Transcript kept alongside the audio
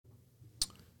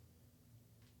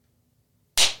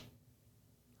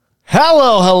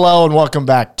Hello, and welcome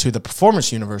back to the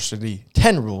Performance University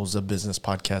 10 Rules of Business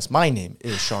podcast. My name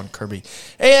is Sean Kirby,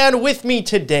 and with me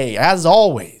today, as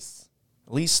always,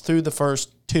 at least through the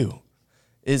first two,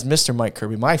 is Mr. Mike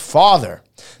Kirby, my father,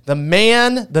 the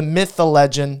man, the myth, the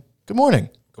legend. Good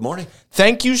morning. Good morning.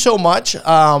 Thank you so much.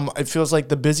 It feels like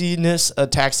the busyness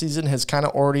of tax season has kind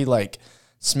of already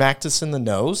smacked us in the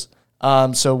nose.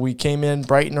 So we came in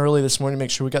bright and early this morning to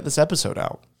make sure we got this episode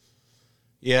out.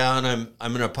 Yeah, and I'm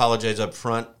going to apologize up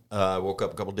front. I woke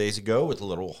up a couple days ago with a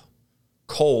little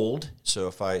cold, so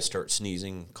if I start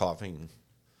sneezing, coughing,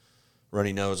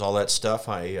 runny nose, all that stuff,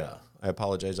 I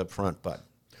apologize up front. But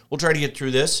we'll try to get through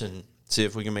this and see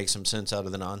if we can make some sense out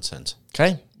of the nonsense.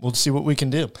 Okay, we'll see what we can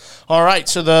do. All right,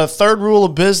 so the third rule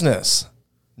of business,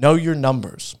 know your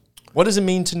numbers. What does it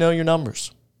mean to know your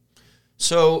numbers?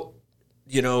 So,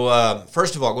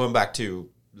 first of all, going back to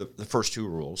the first two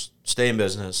rules, stay in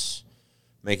business,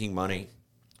 making money.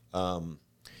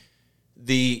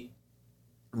 The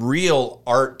real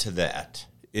art to that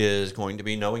is going to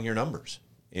be knowing your numbers.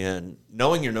 And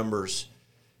knowing your numbers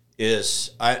is,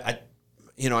 I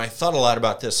thought a lot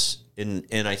about this,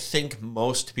 and I think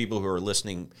most people who are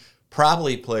listening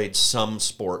probably played some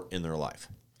sport in their life.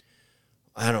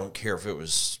 I don't care if it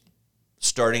was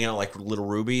starting out like Little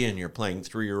Ruby and you're playing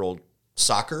 3-year-old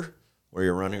soccer, where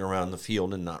you're running around the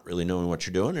field and not really knowing what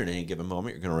you're doing. At any given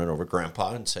moment, you're going to run over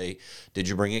Grandpa and say, "Did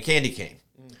you bring a candy cane?"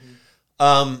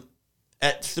 Mm-hmm.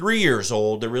 At 3 years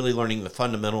old, they're really learning the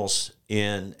fundamentals.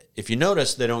 And if you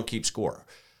notice, they don't keep score.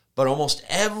 But almost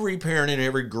every parent and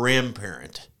every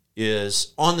grandparent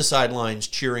is on the sidelines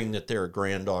cheering that their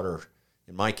granddaughter,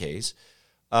 in my case,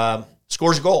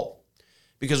 scores a goal.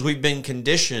 Because we've been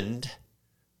conditioned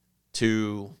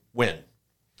to win.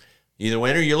 You either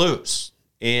win or you lose.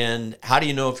 And how do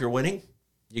you know if you're winning?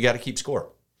 You got to keep score.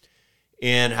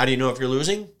 And how do you know if you're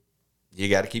losing? You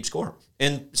got to keep score.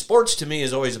 And sports, to me,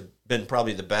 has always been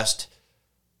probably the best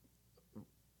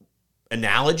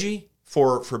analogy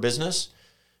for business,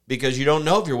 because you don't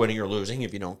know if you're winning or losing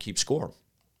if you don't keep score.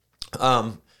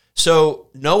 So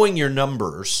knowing your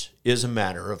numbers is a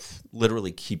matter of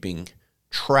literally keeping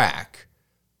track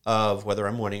of whether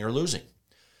I'm winning or losing.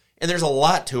 And there's a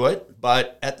lot to it,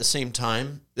 but at the same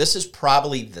time, this is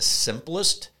probably the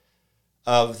simplest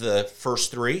of the first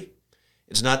three.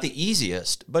 It's not the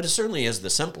easiest, but it certainly is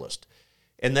the simplest.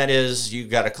 And that is,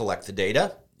 you've got to collect the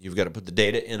data. You've got to put the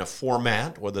data in a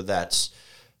format, whether that's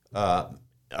a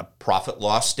profit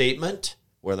loss statement,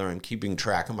 whether I'm keeping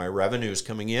track of my revenues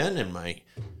coming in and my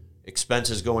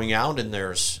expenses going out. And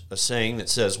there's a saying that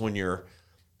says when your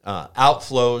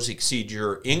outflows exceed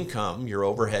your income, your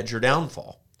overhead's your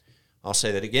downfall. I'll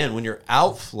say that again. When your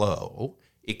outflow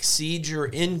exceeds your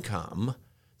income,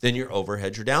 then your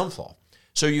overhead's your downfall.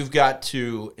 So you've got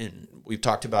to, and we've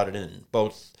talked about it in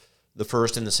both the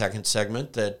first and the second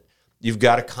segment, that you've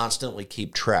got to constantly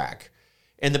keep track.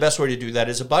 And the best way to do that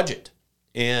is a budget.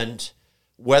 And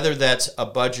whether that's a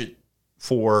budget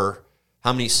for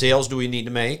how many sales do we need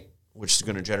to make, which is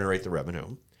going to generate the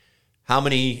revenue, how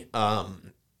many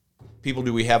people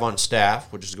do we have on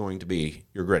staff, which is going to be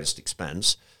your greatest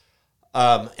expense,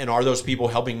 and are those people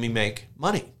helping me make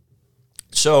money?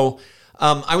 So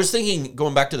I was thinking,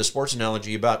 going back to the sports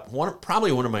analogy, about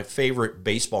probably one of my favorite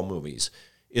baseball movies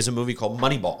is a movie called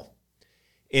Moneyball.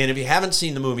 And if you haven't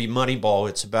seen the movie Moneyball,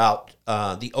 it's about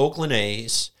the Oakland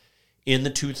A's in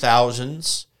the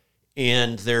 2000s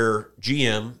and their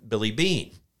GM, Billy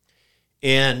Beane.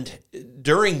 And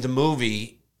during the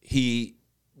movie, he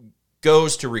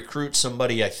goes to recruit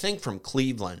somebody, I think from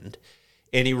Cleveland,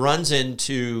 and he runs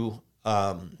into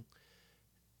a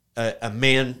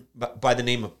man by the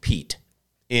name of Pete.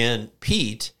 And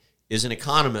Pete is an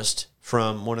economist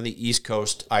from one of the East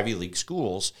Coast Ivy League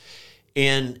schools.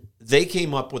 And they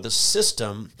came up with a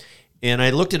system, and I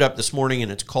looked it up this morning,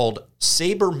 and it's called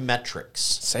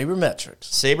Sabermetrics.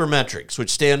 Sabermetrics, which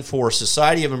stand for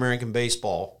Society of American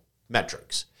Baseball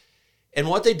Metrics. And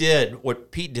what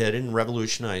Pete did and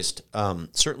revolutionized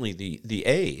certainly the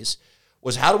A's,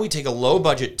 was how do we take a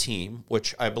low-budget team,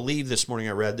 which I believe this morning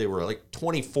I read they were like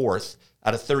 24th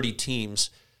out of 30 teams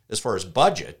as far as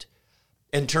budget,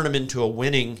 and turn them into a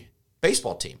winning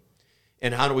baseball team?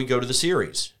 And how do we go to the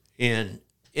series? And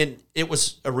it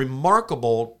was a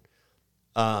remarkable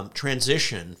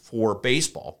transition for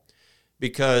baseball,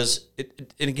 because,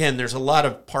 and again, there's a lot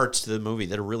of parts to the movie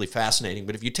that are really fascinating,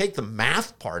 but if you take the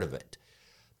math part of it,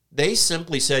 they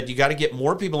simply said you got to get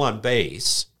more people on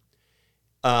base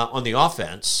on the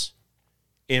offense,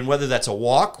 and whether that's a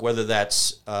walk, whether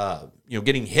that's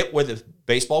getting hit with a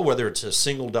baseball, whether it's a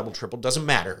single, double, triple, doesn't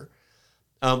matter.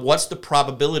 What's the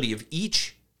probability of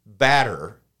each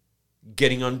batter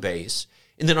getting on base.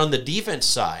 And then on the defense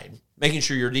side, making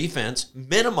sure your defense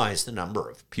minimize the number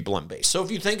of people on base. So if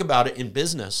you think about it in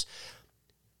business,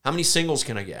 how many singles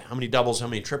can I get? How many doubles? How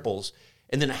many triples?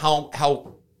 And then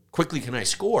how quickly can I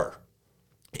score?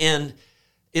 And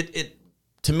it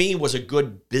to me was a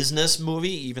good business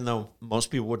movie, even though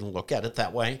most people wouldn't look at it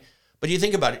that way. But you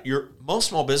think about it, most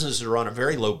small businesses are on a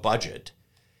very low budget,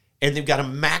 and they've got to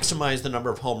maximize the number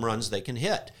of home runs they can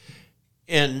hit.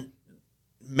 And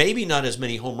maybe not as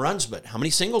many home runs, but how many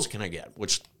singles can I get?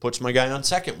 Which puts my guy on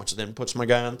second, which then puts my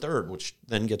guy on third, which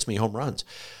then gets me home runs.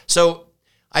 So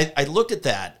I looked at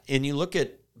that, and you look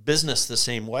at business the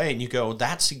same way, and you go,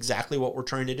 that's exactly what we're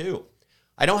trying to do.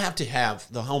 I don't have to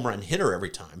have the home run hitter every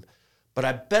time, but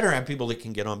I better have people that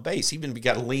can get on base, even if you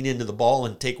got to lean into the ball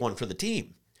and take one for the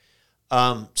team.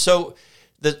 So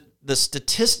the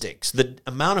statistics, the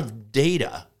amount of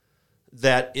data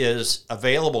that is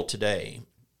available today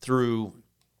through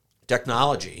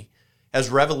technology has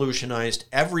revolutionized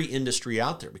every industry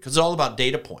out there because it's all about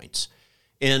data points.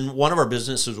 In one of our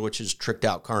businesses, which is Tricked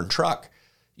Out Car and Truck,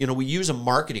 we use a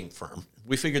marketing firm.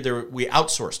 We figured we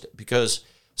outsourced it because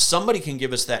somebody can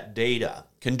give us that data,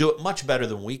 can do it much better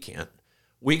than we can.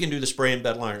 We can do the spray and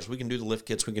bed liners, we can do the lift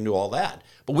kits, we can do all that,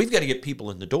 but we've got to get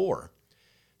people in the door.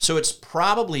 So it's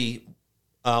probably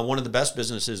one of the best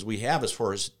businesses we have as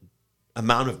far as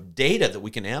amount of data that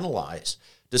we can analyze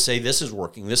to say this is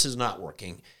working, this is not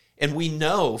working. And we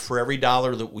know for every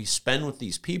dollar that we spend with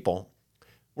these people,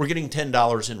 we're getting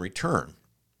 $10 in return.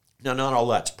 Now, not all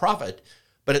that's profit,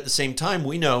 but at the same time,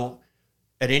 we know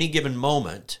at any given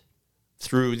moment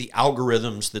through the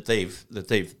algorithms that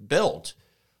they've built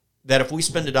that if we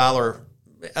spend $1,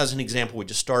 as an example, we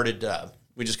just got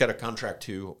a contract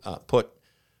to put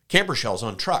camper shells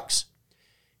on trucks.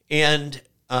 And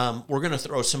we're going to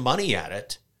throw some money at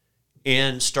it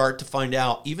and start to find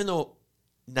out, even though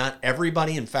not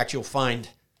everybody, in fact, you'll find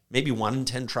maybe 1 in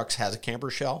 10 trucks has a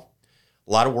camper shell.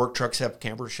 A lot of work trucks have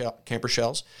camper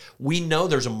shells. We know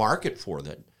there's a market for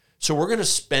that. So we're going to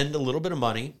spend a little bit of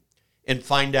money and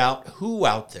find out who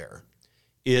out there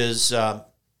is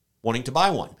wanting to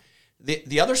buy one.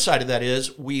 The other side of that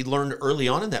is we learned early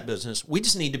on in that business, we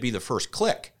just need to be the first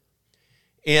click.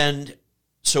 And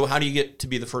so how do you get to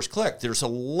be the first click? There's a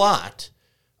lot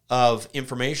of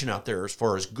information out there as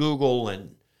far as Google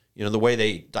and the way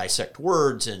they dissect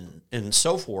words and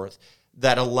so forth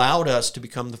that allowed us to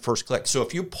become the first click. So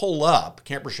if you pull up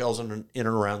camper shells in and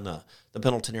around the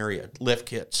Pendleton area, lift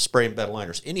kits, spray and bed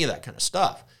liners, any of that kind of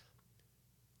stuff,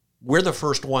 we're the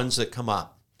first ones that come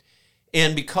up.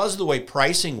 And because of the way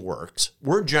pricing works,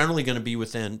 we're generally going to be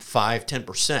within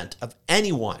 5-10% of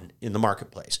anyone in the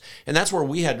marketplace. And that's where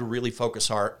we had to really focus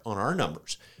on our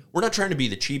numbers. We're not trying to be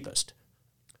the cheapest.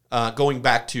 Going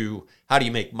back to how do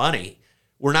you make money,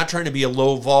 we're not trying to be a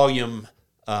low volume,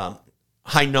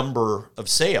 high number of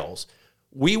sales.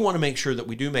 We want to make sure that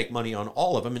we do make money on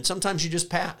all of them. And sometimes you just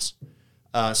pass.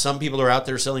 Some people are out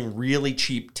there selling really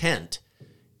cheap tent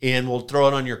and will throw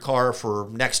it on your car for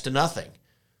next to nothing.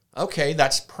 Okay,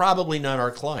 that's probably not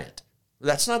our client.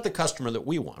 That's not the customer that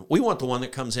we want. We want the one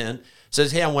that comes in,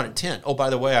 says, hey, I want a tent. Oh, by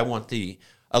the way, I want the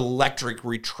electric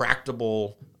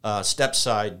retractable step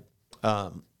side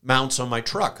mounts on my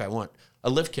truck. I want a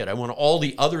lift kit. I want all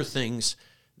the other things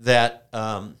that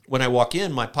when I walk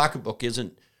in, my pocketbook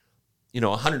isn't,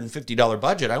 $150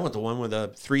 budget. I want the one with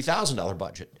a $3,000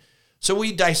 budget. So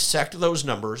we dissect those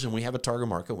numbers and we have a target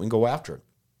market. We can go after it.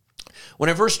 When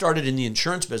I first started in the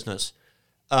insurance business,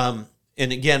 and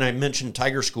again, I mentioned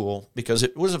Tiger School because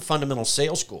it was a fundamental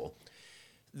sales school.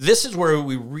 This is where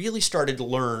we really started to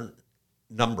learn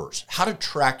numbers, how to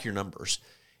track your numbers.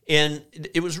 And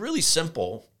it was really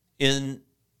simple in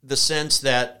the sense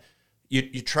that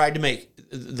you tried to make,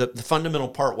 the fundamental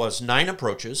part was 9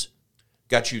 approaches,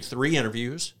 got you 3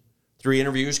 interviews. 3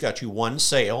 interviews got you 1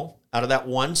 sale. Out of that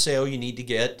 1 sale, you need to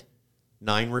get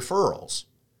 9 referrals.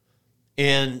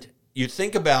 And you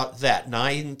think about that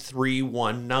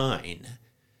 9-3-1-9.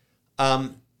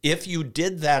 If you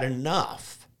did that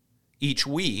enough each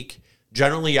week,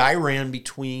 generally I ran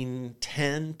between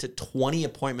 10 to 20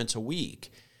 appointments a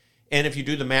week. And if you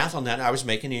do the math on that, I was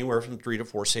making anywhere from 3 to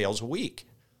 4 sales a week.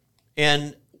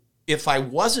 And if I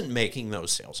wasn't making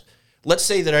those sales, let's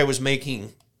say that I was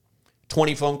making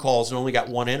 20 phone calls and only got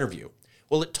 1 interview.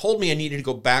 Well, it told me I needed to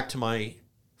go back to my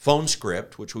phone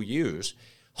script, which we use,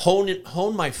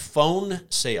 hone my phone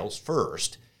sales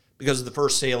first, because the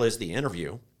first sale is the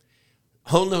interview.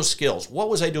 Hone those skills. What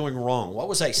was I doing wrong? What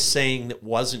was I saying that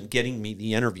wasn't getting me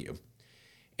the interview?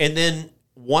 And then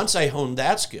once I honed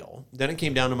that skill, then it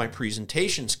came down to my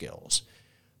presentation skills.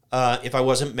 If I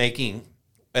wasn't making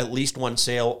at least one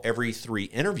sale every 3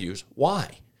 interviews.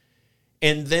 Why?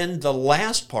 And then the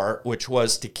last part, which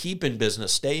was to keep in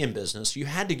business, stay in business, you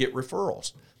had to get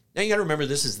referrals. Now you got to remember,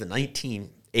 this is the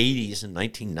 1980s and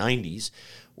 1990s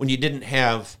when you didn't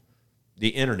have the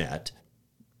internet.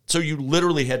 So you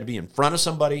literally had to be in front of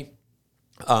somebody,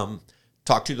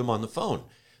 talk to them on the phone.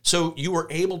 So you were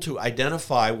able to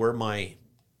identify where my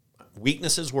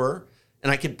weaknesses were,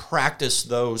 and I could practice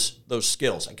those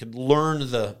skills. I could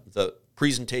learn the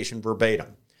presentation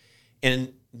verbatim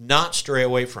and not stray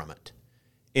away from it.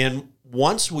 And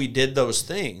once we did those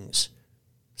things,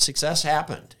 success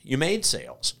happened. You made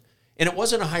sales. And it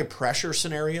wasn't a high-pressure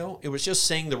scenario. It was just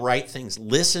saying the right things,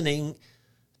 listening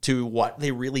to what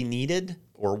they really needed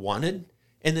or wanted,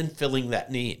 and then filling that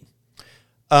need.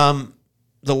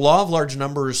 The law of large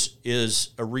numbers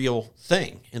is a real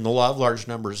thing. And the law of large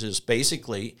numbers is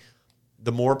basically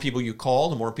the more people you call,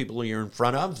 the more people you're in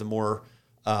front of, the more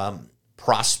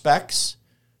prospects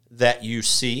that you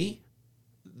see,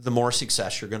 the more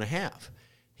success you're going to have.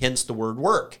 Hence the word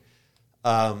work.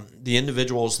 The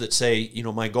individuals that say,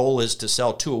 my goal is to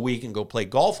sell 2 a week and go play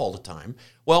golf all the time.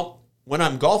 Well, when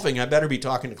I'm golfing, I better be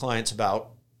talking to clients about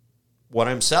what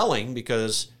I'm selling,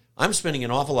 because I'm spending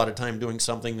an awful lot of time doing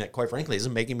something that, quite frankly,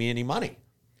 isn't making me any money.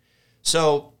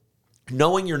 So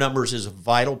knowing your numbers is a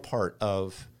vital part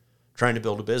of trying to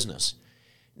build a business.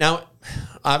 Now,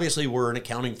 obviously, we're an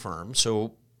accounting firm,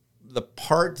 so the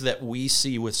part that we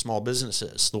see with small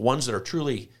businesses, the ones that are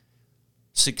truly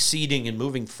succeeding and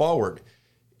moving forward,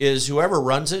 is whoever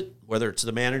runs it, whether it's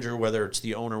the manager, whether it's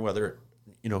the owner, whether,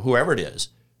 whoever it is,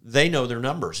 they know their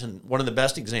numbers. And one of the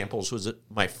best examples was that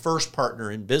my first partner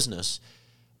in business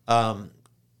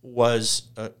was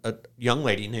a young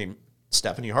lady named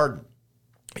Stephanie Harden.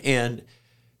 And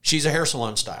she's a hair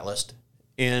salon stylist.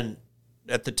 And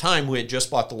at the time, we had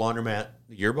just bought the laundromat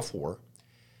the year before.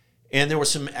 And there was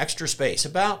some extra space,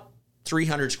 about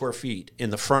 300 square feet in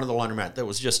the front of the laundromat that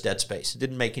was just dead space. It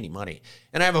didn't make any money.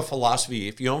 And I have a philosophy: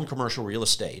 if you own commercial real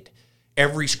estate,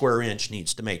 every square inch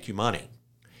needs to make you money.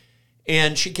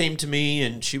 And she came to me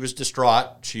and she was distraught.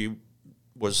 She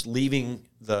was leaving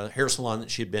the hair salon that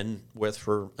she had been with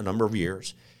for a number of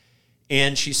years.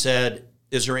 And she said,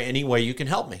 "Is there any way you can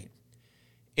help me?"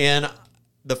 And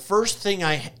the first thing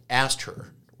I asked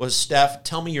her was, "Steph,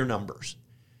 tell me your numbers."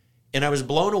 And I was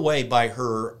blown away by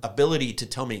her ability to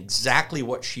tell me exactly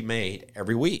what she made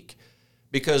every week.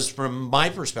 Because from my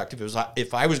perspective, it was,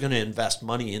 if I was going to invest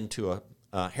money into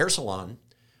a hair salon,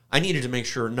 I needed to make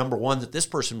sure, number one, that this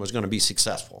person was going to be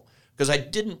successful. Because I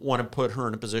didn't want to put her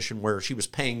in a position where she was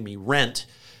paying me rent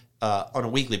on a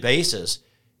weekly basis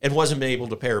and wasn't able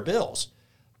to pay her bills.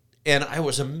 And I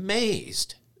was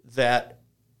amazed that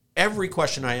every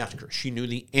question I asked her, she knew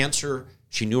the answer,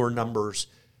 she knew her numbers,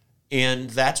 and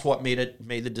that's what made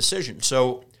the decision.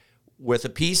 So with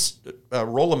a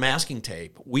roll of masking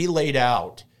tape, we laid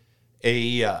out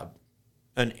an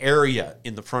area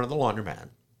in the front of the laundromat.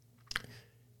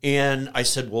 And I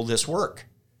said, "Will this work?"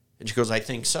 And she goes, "I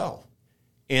think so."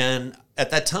 And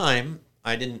at that time,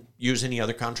 I didn't use any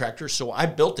other contractors, so I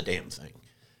built the damn thing.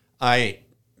 I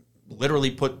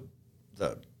literally put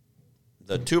the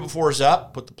 2x4s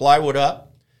up, put the plywood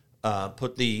up,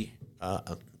 put the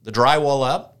drywall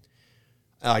up.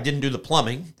 I didn't do the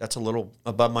plumbing. That's a little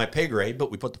above my pay grade, but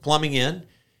we put the plumbing in.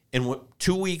 And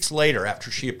 2 weeks later,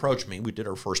 after she approached me, we did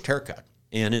our first haircut.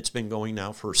 And it's been going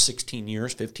now for 16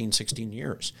 years. But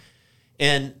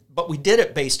we did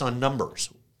it based on numbers.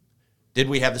 Did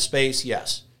we have the space?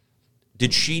 Yes.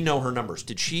 Did she know her numbers?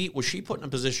 Was she put in a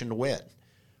position to win?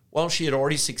 Well, she had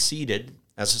already succeeded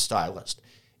as a stylist,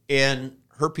 and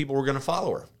her people were going to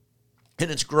follow her.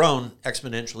 And it's grown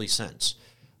exponentially since.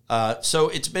 So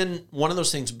it's been one of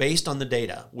those things based on the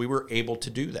data. We were able to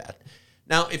do that.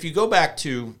 Now, if you go back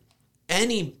to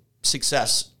any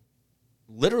success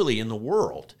literally in the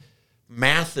world,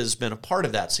 math has been a part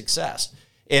of that success.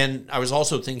 And I was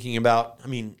also thinking about,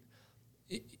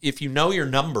 if you know your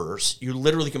numbers, you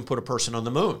literally can put a person on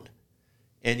the moon.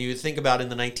 And you think about in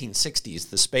the 1960s,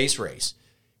 the space race.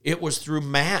 It was through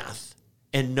math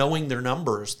and knowing their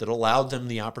numbers that allowed them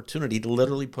the opportunity to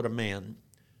literally put a man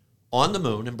on the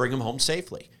moon and bring him home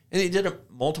safely. And they did it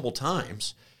multiple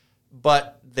times,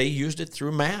 but they used it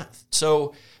through math.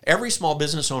 So every small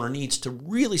business owner needs to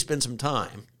really spend some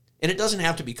time, and it doesn't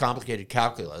have to be complicated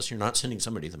calculus. You're not sending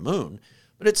somebody to the moon,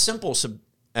 but it's simple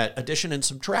addition and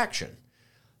subtraction.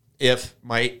 If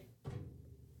my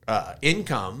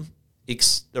income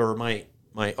or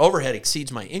my overhead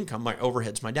exceeds my income, my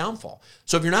overhead's my downfall.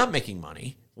 So if you're not making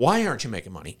money, why aren't you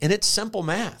making money? And it's simple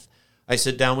math. I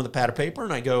sit down with a pad of paper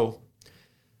and I go,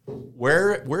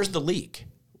 where's the leak?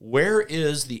 where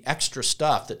is the extra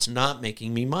stuff that's not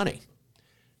making me money?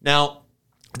 Now,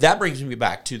 that brings me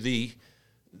back to the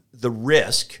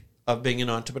risk of being an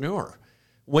entrepreneur.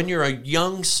 When you're a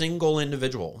young single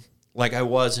individual, like I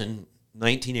was in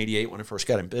 1988 when I first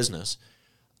got in business,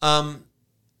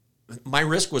 my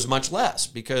risk was much less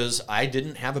because I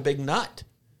didn't have a big nut.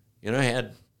 I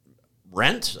had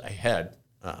rent, I had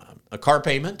a car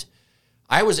payment.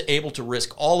 I was able to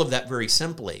risk all of that very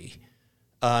simply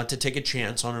to take a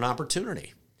chance on an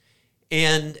opportunity.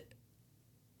 And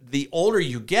the older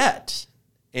you get,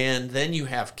 and then you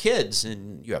have kids,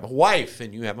 and you have a wife,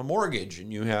 and you have a mortgage,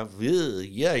 and you have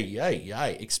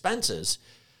expenses,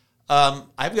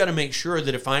 I've got to make sure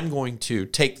that if I'm going to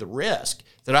take the risk,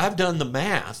 that I've done the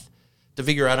math to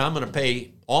figure out I'm going to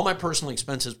pay all my personal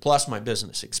expenses plus my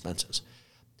business expenses.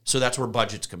 So that's where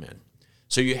budgets come in.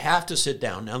 So you have to sit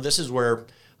down. Now, this is where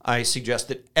I suggest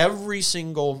that every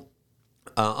single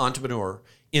entrepreneur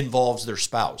involves their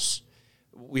spouse.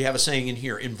 We have a saying in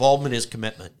here, involvement is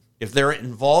commitment. If they're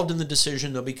involved in the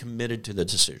decision, they'll be committed to the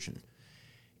decision.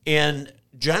 And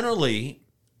generally,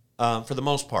 for the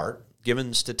most part,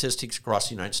 given statistics across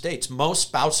the United States, most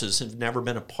spouses have never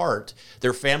been a part,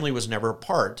 their family was never a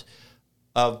part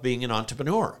of being an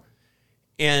entrepreneur.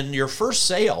 And your first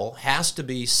sale has to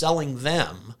be selling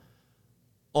them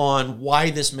on why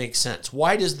this makes sense.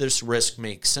 Why does this risk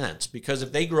make sense? Because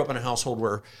if they grew up in a household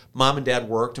where mom and dad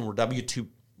worked and were W-2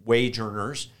 wage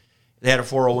earners, they had a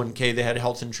 401k, they had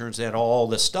health insurance, they had all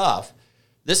this stuff,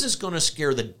 this is going to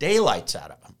scare the daylights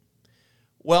out of them.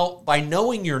 Well, by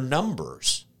knowing your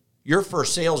numbers, your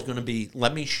first sale is going to be,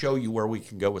 let me show you where we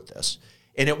can go with this.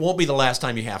 And it won't be the last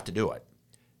time you have to do it.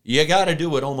 You got to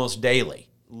do it almost daily.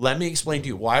 Let me explain to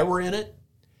you why we're in it,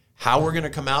 how we're going to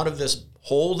come out of this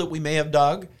hole that we may have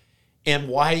dug, and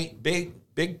why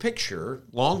big picture,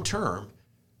 long term,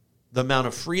 the amount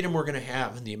of freedom we're going to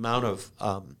have and the amount of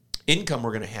income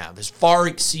we're going to have is far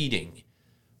exceeding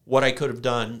what I could have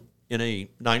done in a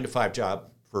 9-to-5 job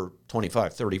for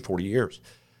 25, 30, 40 years.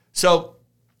 So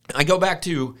I go back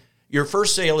to your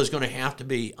first sale is going to have to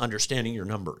be understanding your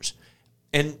numbers.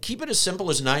 And keep it as simple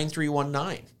as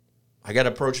 9319. I got to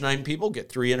approach 9 people, get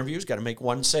 3 interviews, got to make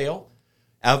 1 sale.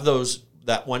 Out of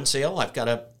that 1 sale, I've got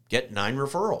to get 9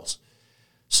 referrals.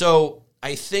 So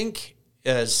I think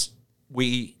as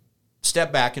we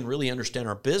step back and really understand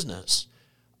our business,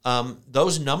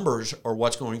 those numbers are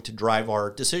what's going to drive our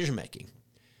decision-making.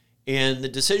 And the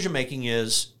decision-making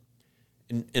is,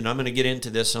 and I'm going to get into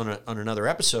this on another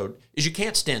episode, is you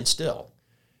can't stand still.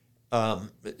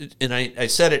 And I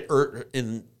said it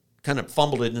in kind of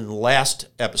fumbled it in the last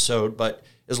episode, but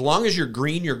as long as you're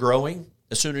green, you're growing.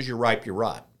 As soon as you're ripe, you're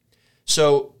ripe.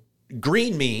 So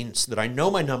green means that I know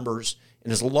my numbers,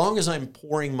 and as long as I'm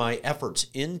pouring my efforts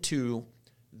into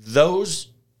those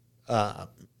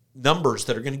numbers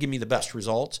that are going to give me the best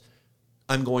results,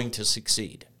 I'm going to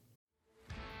succeed.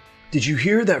 Did you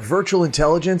hear that virtual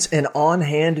intelligence and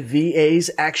on-hand VAs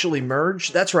actually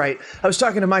merge? That's right. I was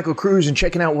talking to Michael Cruz and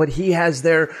checking out what he has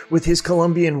there with his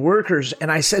Colombian workers. And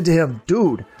I said to him,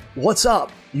 dude, what's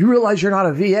up? You realize you're not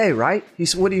a VA, right? He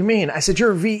said, what do you mean? I said,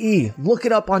 you're a VE. Look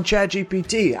it up on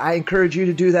ChatGPT. I encourage you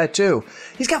to do that too.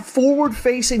 He's got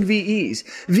forward-facing VEs.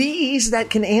 VEs that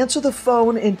can answer the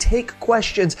phone and take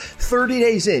questions 30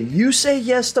 days in. You say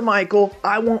yes to Michael,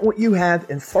 I want what you have.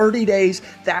 In 30 days,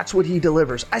 that's what he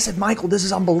delivers. I said, Michael, this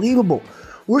is unbelievable.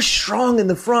 We're strong in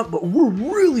the front, but we're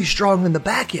really strong in the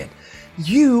back end.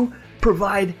 You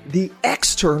provide the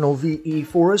external VE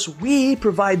for us. We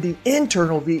provide the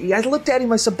internal VE. I looked at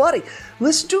him, I said, buddy,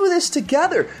 let's do this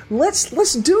together.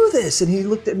 Let's do this. And he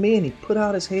looked at me and he put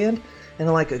out his hand,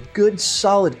 and like a good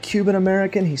solid Cuban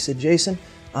American, he said, Jason,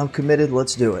 I'm committed.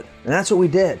 Let's do it. And that's what we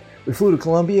did. We flew to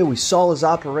Colombia, we saw his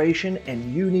operation,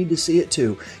 and you need to see it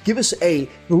too. Give us a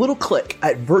little click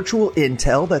at Virtual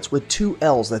Intel, that's with 2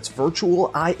 L's, that's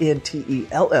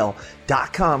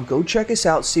virtualintell.com. Go check us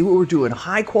out, see what we're doing.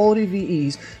 High quality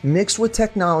VEs mixed with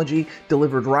technology,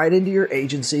 delivered right into your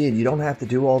agency, and you don't have to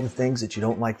do all the things that you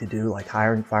don't like to do, like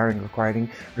hiring, firing,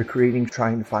 recruiting,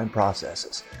 trying to find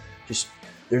processes. Just,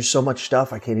 there's so much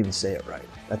stuff, I can't even say it right.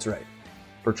 That's right.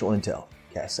 Virtual Intel,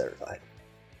 CAS certified.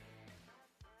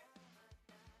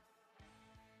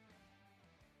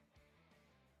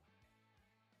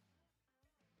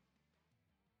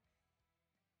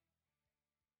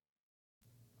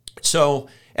 So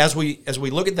as we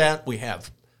look at that, we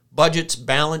have budgets,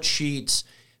 balance sheets.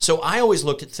 So I always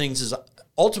looked at things as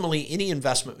ultimately any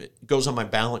investment goes on my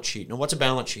balance sheet. Now, what's a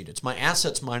balance sheet? It's my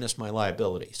assets minus my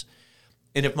liabilities.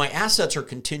 And if my assets are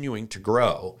continuing to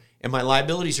grow and my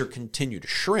liabilities are continue to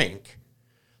shrink,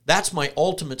 that's my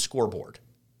ultimate scoreboard.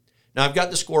 Now, I've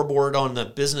got the scoreboard on the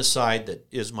business side that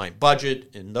is my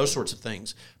budget and those sorts of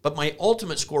things. But my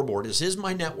ultimate scoreboard is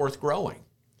my net worth growing?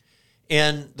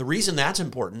 And the reason that's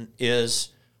important is,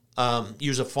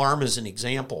 use a farm as an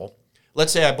example.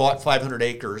 Let's say I bought 500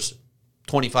 acres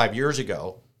 25 years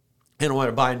ago, and I want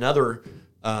to buy another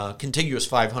contiguous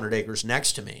 500 acres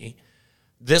next to me.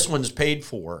 This one's paid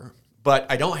for, but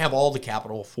I don't have all the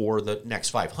capital for the next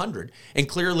 500. And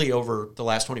clearly over the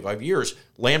last 25 years,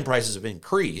 land prices have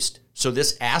increased. So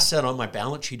this asset on my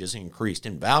balance sheet has increased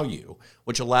in value,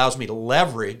 which allows me to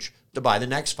leverage to buy the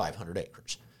next 500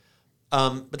 acres.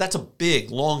 But that's a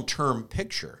big long-term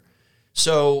picture.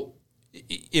 So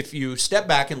if you step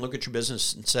back and look at your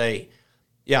business and say,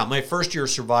 yeah, my first year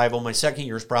is survival, my second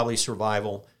year is probably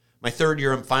survival, my third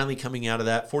year I'm finally coming out of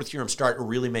that, fourth year I'm starting to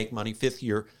really make money, fifth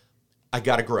year I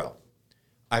got to grow.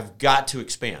 I've got to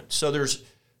expand. So there's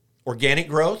organic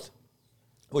growth,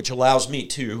 which allows me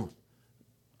to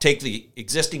take the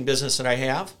existing business that I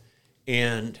have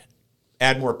and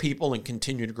add more people and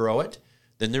continue to grow it.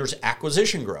 Then there's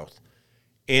acquisition growth.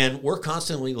 And we're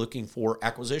constantly looking for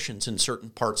acquisitions in certain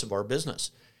parts of our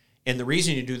business. And the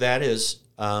reason you do that is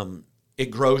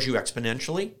it grows you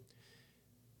exponentially,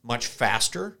 much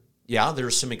faster. Yeah,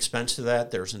 there's some expense to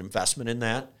that. There's an investment in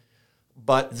that.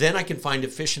 But then I can find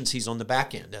efficiencies on the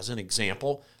back end. As an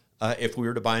example, if we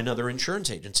were to buy another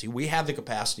insurance agency, we have the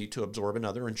capacity to absorb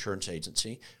another insurance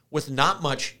agency with not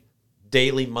much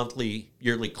daily, monthly,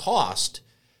 yearly cost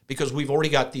because we've already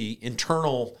got the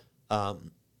internal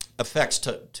effects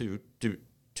to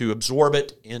absorb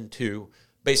it and to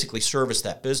basically service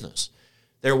that business.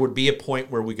 There would be a point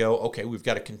where we go, okay, we've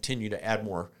got to continue to add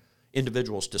more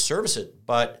individuals to service it,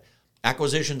 but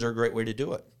acquisitions are a great way to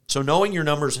do it. So knowing your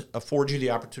numbers affords you the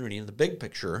opportunity in the big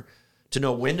picture to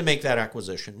know when to make that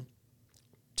acquisition,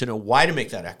 to know why to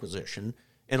make that acquisition,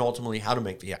 and ultimately how to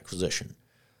make the acquisition.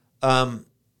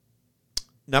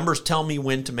 Numbers tell me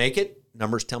when to make it.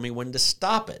 Numbers tell me when to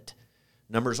stop it.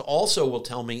 Numbers also will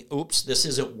tell me, oops, this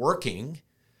isn't working,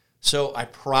 so I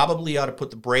probably ought to put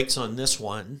the brakes on this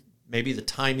one. Maybe the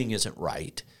timing isn't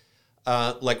right.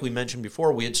 Like we mentioned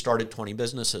before, we had started 20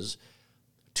 businesses.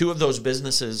 2 of those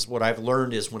businesses, what I've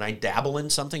learned is when I dabble in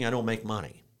something, I don't make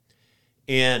money.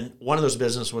 And one of those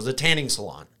businesses was a tanning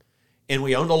salon. And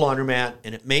we owned a laundromat,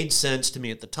 and it made sense to me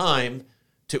at the time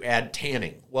to add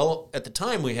tanning. Well, at the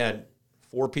time, we had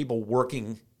 4 people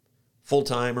working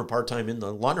full-time or part-time in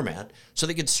the laundromat so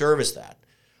they could service that.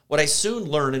 What I soon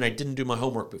learned, and I didn't do my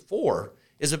homework before,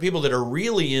 is the people that are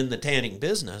really in the tanning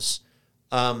business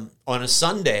on a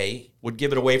Sunday would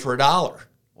give it away for $1.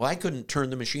 Well, I couldn't turn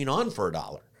the machine on for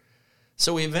 $1.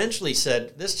 So we eventually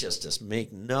said, this just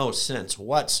make no sense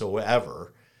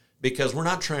whatsoever because we're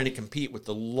not trying to compete with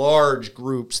the large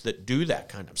groups that do that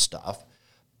kind of stuff.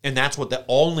 And that's what the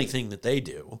only thing that they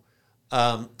do.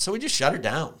 So we just shut it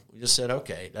down. We just said,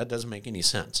 okay, that doesn't make any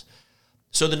sense.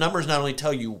 So the numbers not only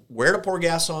tell you where to pour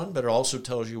gas on, but it also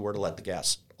tells you where to let the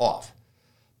gas off.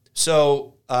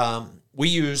 So we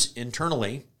use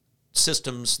internally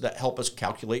systems that help us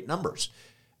calculate numbers.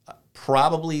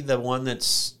 Probably the one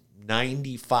that's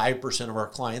 95% of our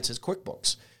clients is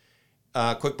QuickBooks.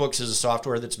 QuickBooks is a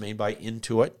software that's made by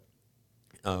Intuit.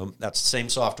 That's the same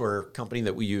software company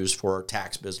that we use for our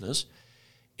tax business.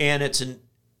 And it's a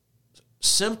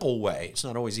simple way, it's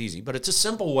not always easy, but it's a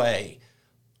simple way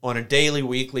on a daily,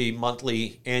 weekly,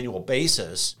 monthly, annual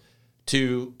basis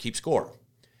to keep score.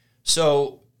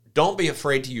 So don't be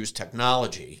afraid to use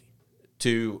technology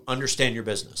to understand your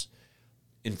business.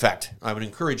 In fact, I would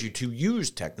encourage you to use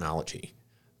technology.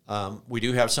 We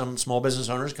do have some small business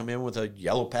owners come in with a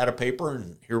yellow pad of paper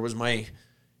and here was my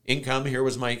income, here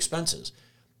was my expenses.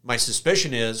 My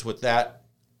suspicion is with that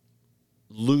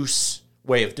loose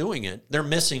way of doing it, they're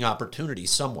missing opportunities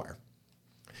somewhere.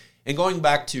 And going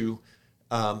back to,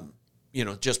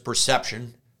 just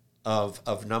perception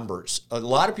of numbers, a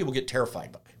lot of people get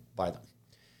terrified by them.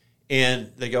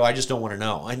 And they go, I just don't want to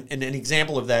know. And an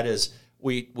example of that is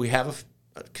we have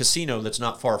a casino that's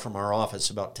not far from our office,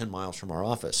 about 10 miles from our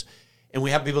office. And we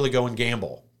have people that go and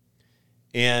gamble.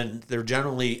 And they're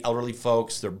generally elderly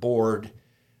folks, they're bored,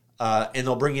 and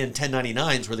they'll bring in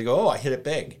 1099s where they go, oh, I hit it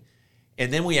big.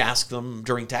 And then we ask them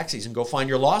during tax season, go find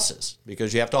your losses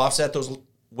because you have to offset those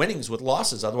winnings with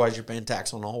losses. Otherwise, you're paying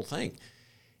tax on the whole thing.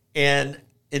 And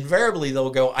invariably,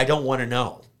 they'll go, I don't want to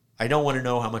know. I don't want to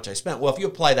know how much I spent. Well, if you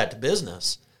apply that to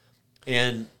business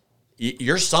and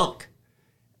you're sunk,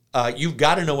 you've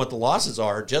got to know what the losses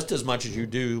are just as much as you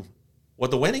do what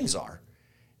the winnings are.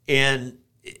 And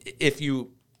if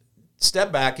you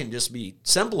step back and just be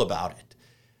simple about it,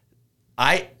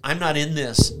 I'm not in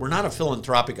this. We're not a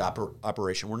philanthropic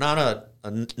operation. We're not a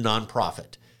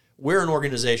nonprofit. We're an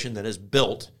organization that is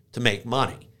built to make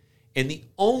money. And the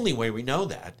only way we know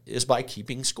that is by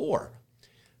keeping score.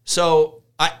 So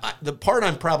the part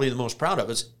I'm probably the most proud of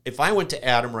is if I went to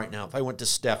Adam right now, if I went to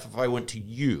Steph, if I went to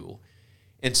you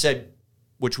and said,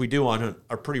 which we do on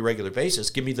a pretty regular basis,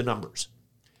 give me the numbers.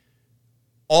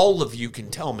 All of you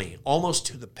can tell me almost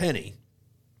to the penny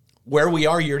where we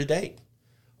are year to date.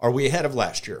 Are we ahead of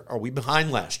last year? Are we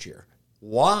behind last year?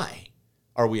 Why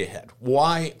are we ahead?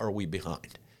 Why are we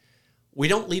behind? We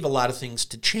don't leave a lot of things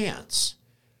to chance.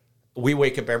 We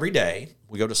wake up every day,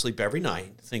 we go to sleep every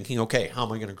night thinking, okay, how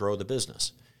am I going to grow the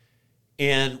business?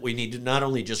 And we need to not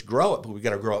only just grow it, but we've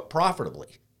got to grow it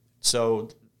profitably. So,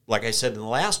 like I said in the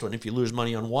last one, if you lose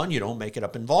money on one, you don't make it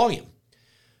up in volume.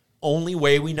 Only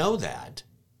way we know that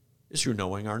is through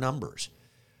knowing our numbers.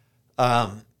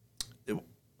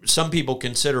 Some people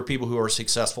consider people who are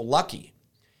successful lucky.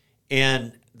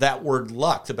 And that word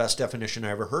luck, the best definition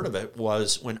I ever heard of it,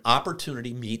 was when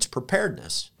opportunity meets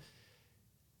preparedness.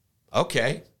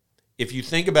 Okay, if you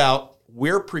think about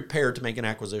we're prepared to make an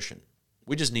acquisition.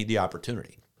 We just need the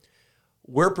opportunity.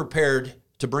 We're prepared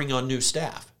to bring on new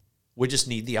staff. We just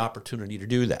need the opportunity to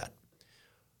do that.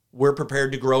 We're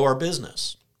prepared to grow our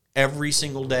business. Every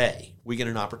single day, we get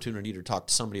an opportunity to talk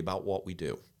to somebody about what we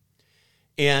do.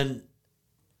 And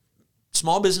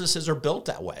small businesses are built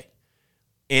that way.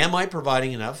 Am I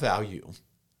providing enough value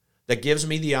that gives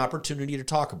me the opportunity to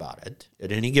talk about it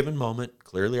at any given moment,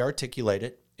 clearly articulate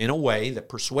it in a way that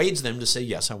persuades them to say,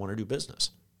 yes, I want to do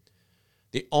business?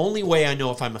 The only way I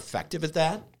know if I'm effective at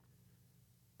that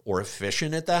or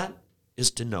efficient at that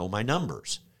is to know my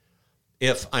numbers.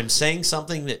 If I'm saying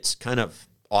something that's kind of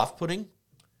off-putting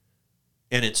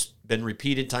and it's been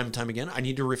repeated time and time again, I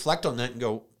need to reflect on that and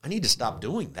go, I need to stop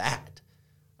doing that.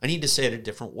 I need to say it a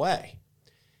different way.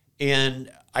 And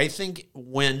I think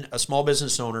when a small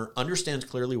business owner understands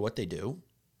clearly what they do,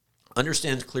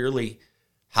 understands clearly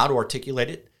how to articulate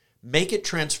it, make it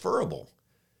transferable,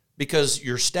 because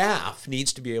your staff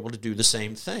needs to be able to do the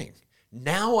same thing.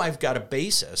 Now I've got a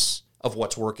basis of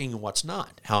what's working and what's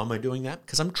not. How am I doing that?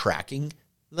 Because I'm tracking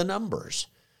the numbers.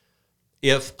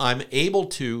 If I'm able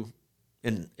to,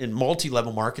 in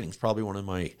multi-level marketing is probably one of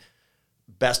my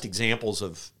best examples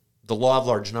of the law of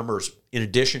large numbers in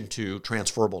addition to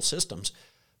transferable systems.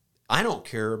 I don't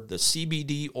care the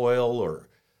CBD oil or,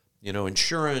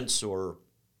 insurance or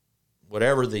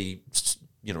whatever the,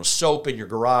 soap in your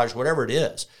garage, whatever it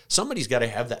is. Somebody's got to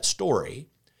have that story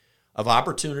of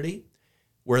opportunity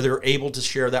where they're able to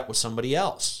share that with somebody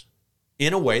else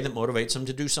in a way that motivates them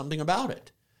to do something about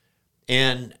it.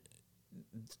 And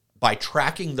by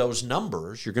tracking those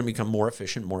numbers, you're going to become more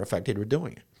efficient, more effective at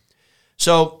doing it.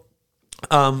 So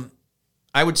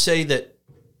I would say that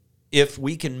if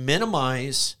we can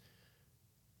minimize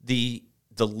the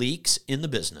leaks in the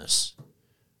business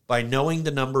by knowing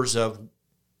the numbers of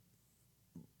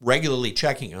regularly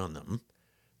checking on them,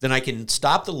 then I can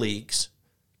stop the leaks,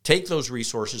 take those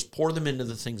resources, pour them into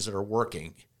the things that are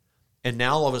working, and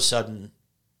now all of a sudden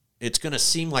it's going to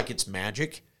seem like it's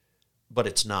magic, but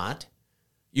it's not.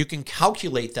 You can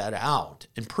calculate that out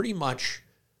and pretty much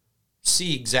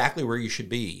see exactly where you should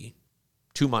be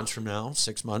 2 months from now,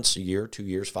 6 months, a year, 2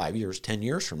 years, 5 years, 10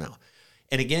 years from now.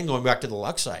 And again, going back to the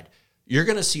luck side, you're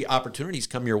going to see opportunities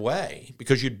come your way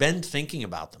because you'd been thinking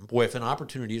about them. Boy, if an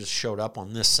opportunity just showed up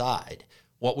on this side,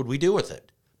 what would we do with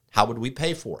it? How would we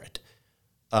pay for it?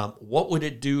 What would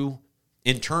it do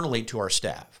internally to our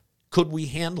staff? Could we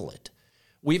handle it?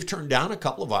 We've turned down a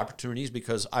couple of opportunities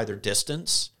because either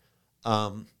distance,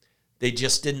 they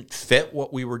just didn't fit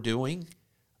what we were doing.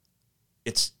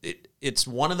 It's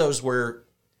one of those where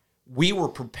we were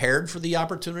prepared for the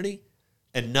opportunity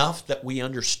enough that we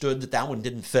understood that one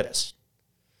didn't fit us.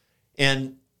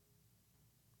 And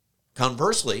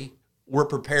conversely, we're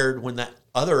prepared when that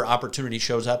other opportunity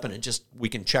shows up and we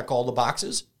can check all the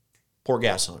boxes, pour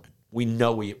gas on it. We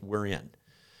know we're in.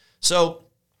 So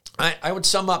I would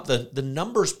sum up the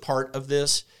numbers part of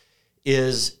this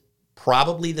is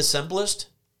probably the simplest.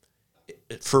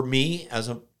 For me, as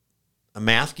a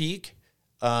math geek,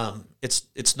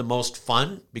 it's the most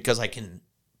fun because I can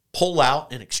pull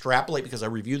out and extrapolate because I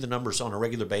review the numbers on a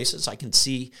regular basis. I can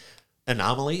see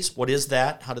anomalies. What is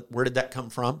that? Where did that come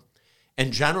from?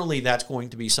 And generally, that's going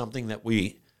to be something that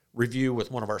we review with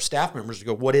one of our staff members to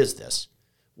go, what is this?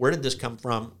 Where did this come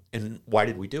from? And why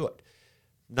did we do it?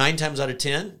 9 times out of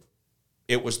 10,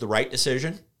 it was the right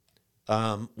decision.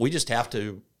 We just have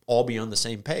to all be on the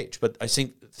same page. But I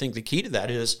think the key to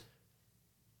that is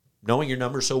knowing your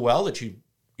numbers so well that you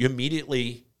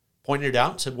immediately pointed it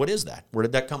out and said, what is that? Where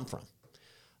did that come from?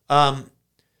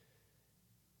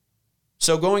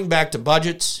 So going back to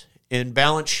budgets and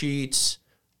balance sheets,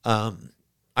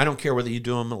 I don't care whether you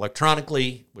do them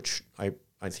electronically, which I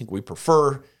think we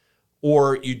prefer,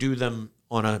 or you do them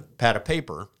on a pad of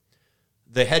paper.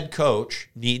 The head coach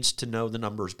needs to know the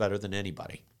numbers better than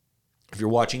anybody. If you're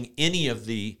watching any of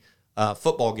the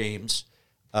football games,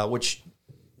 which,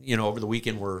 over the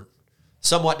weekend were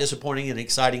somewhat disappointing and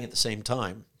exciting at the same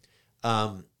time,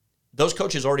 those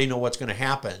coaches already know what's going to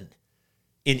happen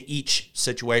in each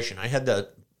situation. I had the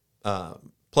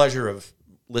pleasure of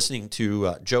listening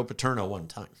to Joe Paterno one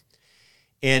time,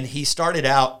 and he started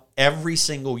out every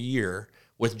single year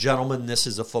with, "Gentlemen, this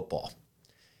is a football."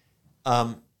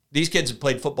 These kids have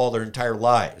played football their entire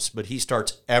lives, but he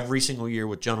starts every single year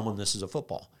with, "Gentlemen, this is a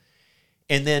football."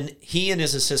 And then he and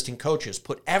his assistant coaches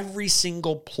put every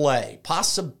single play,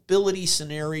 possibility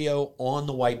scenario on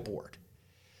the whiteboard.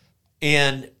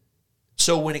 And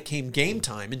so when it came game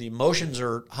time and the emotions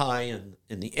are high and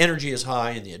the energy is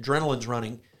high and the adrenaline's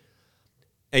running,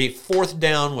 a 4th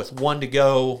down with 1 to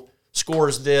go,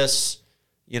 scores this,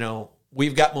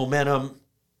 we've got momentum.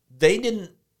 They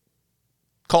didn't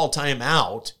call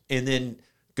timeout and then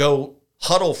go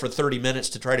huddle for 30 minutes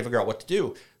to try to figure out what to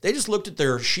do. They just looked at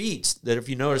their sheets that, if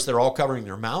you notice, they're all covering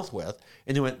their mouth with,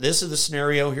 and they went, "This is the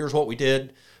scenario. Here's what we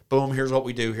did. Boom, here's what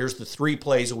we do. Here's the 3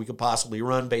 plays that we could possibly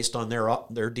run based on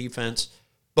their defense.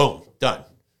 Boom, done."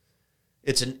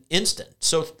 It's an instant.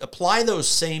 So apply those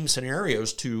same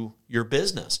scenarios to your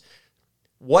business.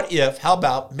 What if, how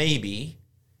about maybe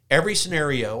every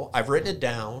scenario, I've written it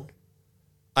down,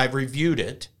 I've reviewed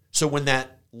it, so when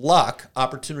that luck,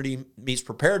 opportunity meets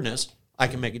preparedness, I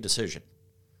can make a decision.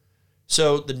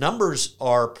 So the numbers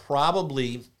are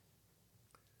probably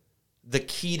the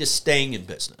key to staying in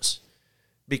business,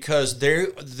 because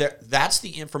that's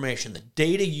the information, the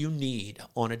data you need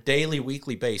on a daily,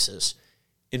 weekly basis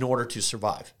in order to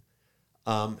survive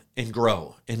and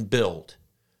grow and build.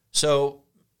 So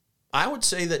I would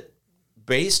say that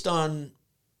based on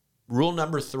rule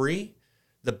number 3,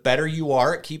 the better you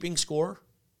are at keeping score,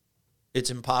 it's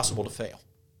impossible to fail.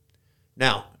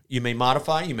 Now, you may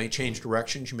modify, you may change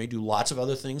directions, you may do lots of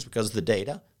other things because of the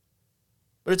data,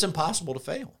 but it's impossible to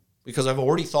fail because I've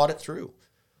already thought it through.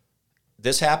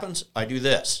 This happens, I do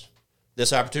this.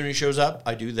 This opportunity shows up,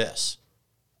 I do this.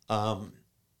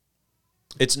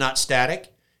 It's not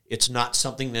static. It's not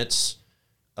something that's,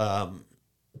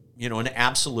 an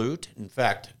absolute. In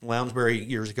fact, Lounsbury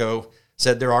years ago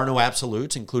said there are no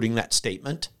absolutes, including that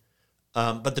statement.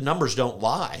 But the numbers don't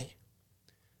lie.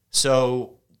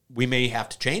 So we may have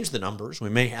to change the numbers. We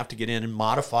may have to get in and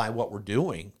modify what we're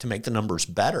doing to make the numbers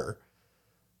better.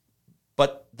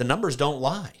 But the numbers don't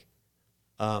lie.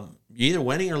 You're either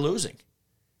winning or losing.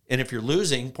 And if you're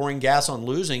losing, pouring gas on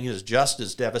losing is just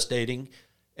as devastating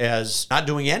as not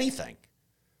doing anything.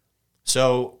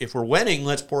 So if we're winning,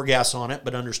 let's pour gas on it,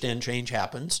 but understand change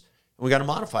happens. And we got to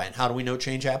modify it. How do we know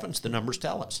change happens? The numbers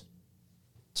tell us.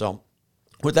 So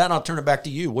with that, I'll turn it back to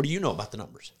you. What do you know about the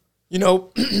numbers?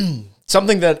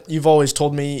 Something that you've always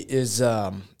told me is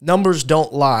numbers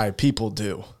don't lie, people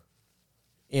do.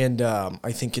 And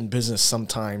I think in business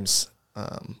sometimes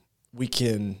we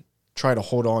can try to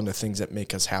hold on to things that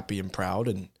make us happy and proud.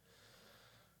 And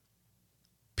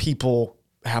people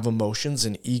have emotions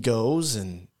and egos,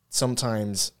 and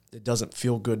sometimes it doesn't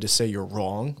feel good to say you're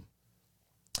wrong,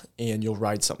 and you'll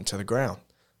ride something to the ground.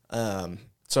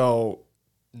 So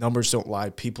numbers don't lie,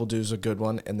 people do is a good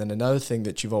one. And then another thing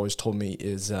that you've always told me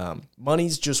is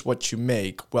money's just what you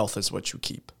make, wealth is what you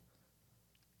keep.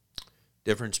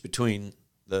 Difference between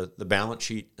the balance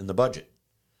sheet and the budget.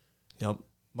 Yep.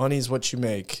 Money is what you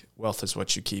make, wealth is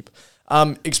what you keep.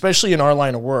 Especially in our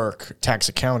line of work, tax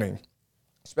accounting,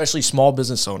 especially small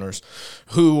business owners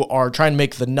who are trying to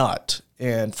make the nut,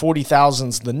 and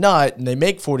 40,000's the nut, and they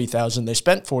make 40,000, they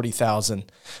spent 40,000,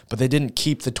 but they didn't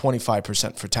keep the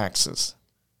 25% for taxes.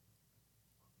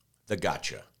 The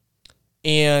gotcha.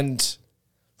 And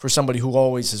for somebody who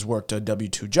always has worked a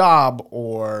W-2 job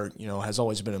or, has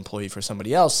always been an employee for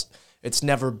somebody else, it's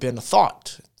never been a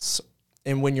thought.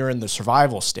 And when you're in the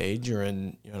survival stage, you're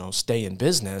in, stay in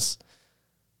business,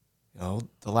 the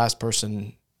last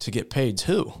person to get paid is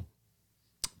who?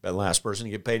 The last person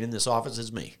to get paid in this office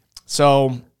is me.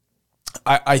 So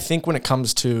I think when it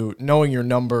comes to knowing your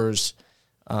numbers,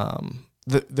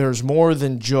 there's more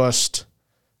than just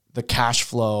the cash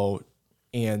flow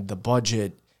and the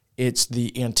budget. It's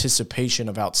the anticipation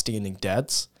of outstanding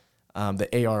debts, the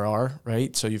ARR,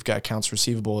 right? So you've got accounts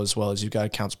receivable as well as you've got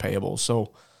accounts payable.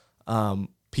 So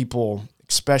people,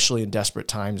 especially in desperate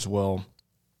times, will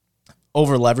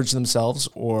over leverage themselves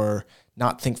or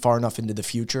not think far enough into the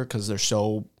future because they're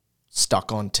so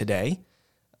stuck on today.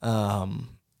 They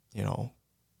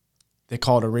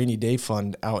call it a rainy day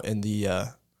fund out in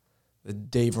the the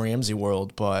Dave Ramsey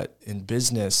world, but in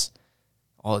business,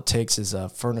 all it takes is a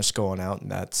furnace going out,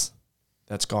 and that's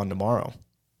gone tomorrow.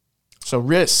 So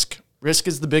risk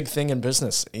is the big thing in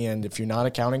business, and if you're not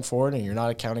accounting for it, and you're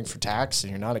not accounting for tax, and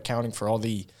you're not accounting for all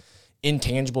the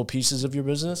intangible pieces of your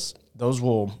business, those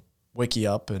will wake you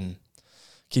up and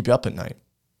keep you up at night.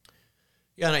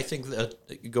 Yeah, and I think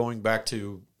that going back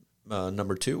to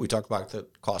number 2, we talked about the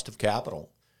cost of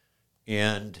capital,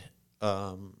 and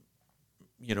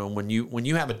when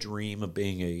you have a dream of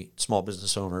being a small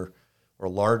business owner or a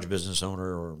large business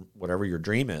owner or whatever your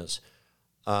dream is,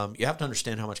 you have to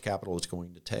understand how much capital it's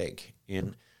going to take.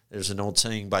 And there's an old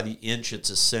saying: "By the inch it's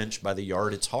a cinch, by the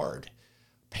yard it's hard."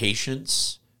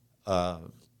 Patience,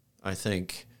 I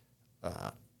think,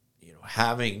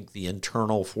 having the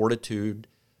internal fortitude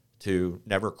to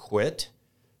never quit,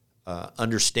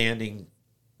 understanding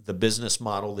the business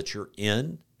model that you're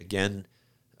in. Again,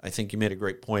 I think you made a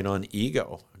great point on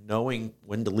ego, knowing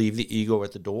when to leave the ego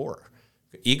at the door.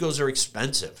 Egos are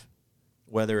expensive,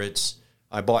 whether it's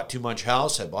I bought too much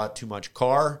house, I bought too much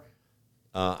car,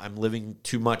 I'm living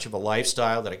too much of a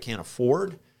lifestyle that I can't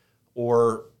afford,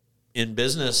 or in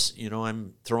business,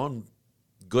 I'm throwing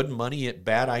good money at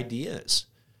bad ideas.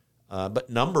 But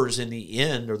numbers in the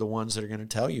end are the ones that are going to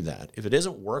tell you that. If it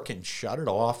isn't working, shut it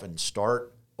off and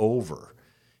start over.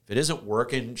 If it isn't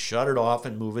working, shut it off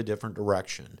and move a different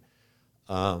direction.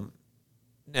 Now,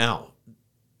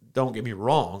 don't get me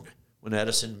wrong. When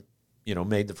Edison,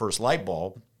 made the first light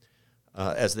bulb,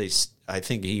 I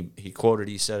think he quoted,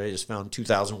 he said, "I just found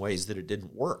 2,000 ways that it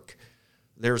didn't work."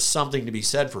 There's something to be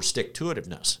said for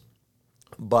stick-to-itiveness.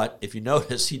 But if you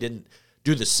notice, he didn't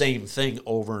do the same thing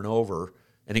over and over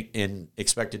and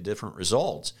expected different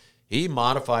results. He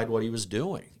modified what he was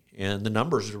doing, and the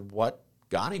numbers are what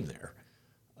got him there.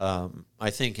 I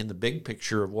think in the big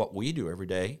picture of what we do every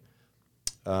day,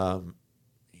 the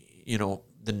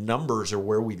numbers are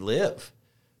where we live.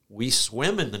 We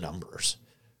swim in the numbers.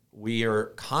 We are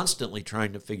constantly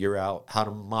trying to figure out how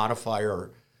to modify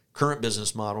our current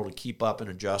business model to keep up and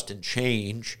adjust and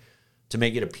change to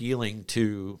make it appealing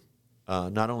to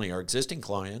not only our existing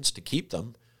clients, to keep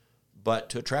them, but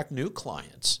to attract new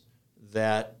clients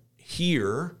that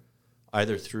hear,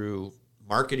 either through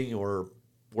marketing or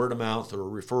word of mouth or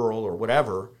referral or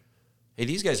whatever, "Hey,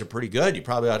 these guys are pretty good. You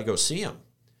probably ought to go see them.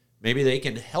 Maybe they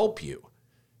can help you."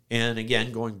 And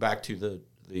again, going back to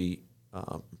the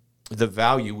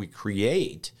value we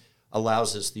create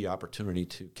allows us the opportunity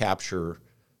to capture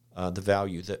the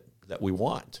value that we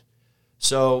want.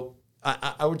 So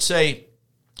I would say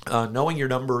knowing your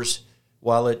numbers,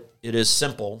 while it is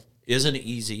simple, isn't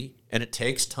easy, and it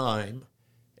takes time,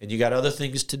 and you got other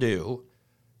things to do.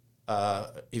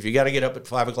 If you got to get up at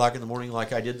 5 o'clock in the morning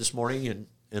like I did this morning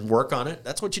and work on it,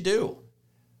 that's what you do.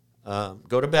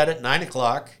 Go to bed at 9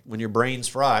 o'clock when your brain's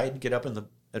fried. Get up in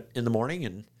the morning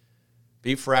and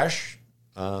be fresh.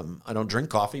 I don't drink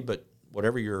coffee, but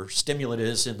whatever your stimulant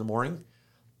is in the morning,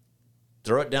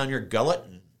 throw it down your gullet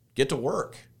and get to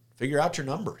work. Figure out your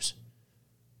numbers.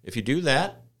 If you do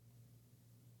that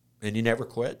and you never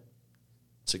quit,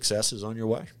 success is on your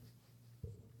way.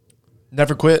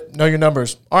 Never quit. Know your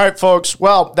numbers. All right, folks.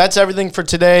 Well, that's everything for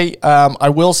today. I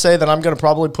will say that I'm going to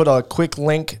probably put a quick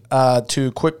link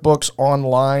to QuickBooks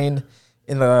Online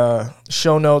in the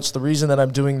show notes. The reason that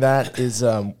I'm doing that is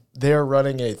they're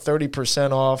running a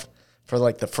 30% off for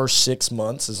like the first 6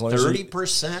 months. As long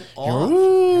 30% off.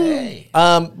 Hey.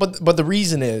 But the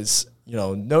reason is,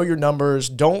 know your numbers.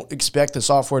 Don't expect the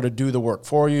software to do the work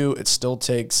for you. It still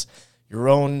takes your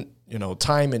own,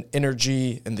 time and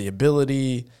energy and the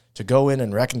ability to go in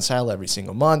and reconcile every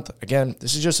single month. Again,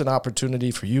 this is just an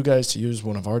opportunity for you guys to use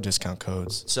one of our discount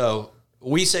codes. So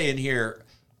we say in here,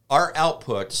 our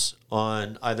outputs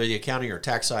on either the accounting or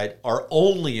tax side are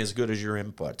only as good as your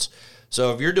inputs.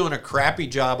 So if you're doing a crappy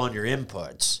job on your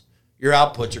inputs, your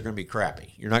outputs are going to be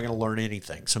crappy. You're not going to learn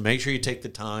anything. So make sure you take the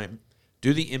time,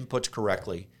 do the inputs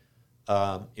correctly.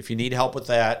 If you need help with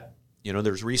that,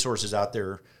 there's resources out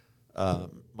there.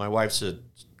 My wife's a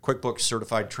QuickBooks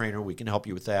certified trainer. We can help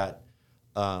you with that.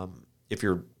 If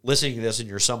you're listening to this and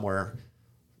you're somewhere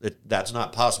that's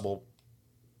not possible,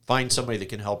 find somebody that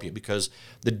can help you, because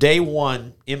the day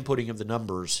one inputting of the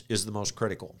numbers is the most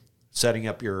critical. Setting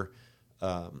up your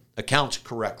accounts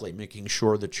correctly, making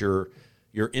sure that your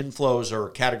inflows are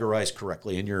categorized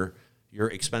correctly and your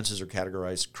expenses are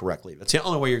categorized correctly. That's the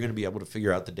only way you're going to be able to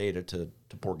figure out the data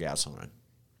to pour gas on it.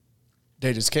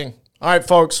 Data's king. All right,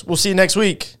 folks. We'll see you next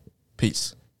week.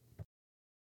 Peace.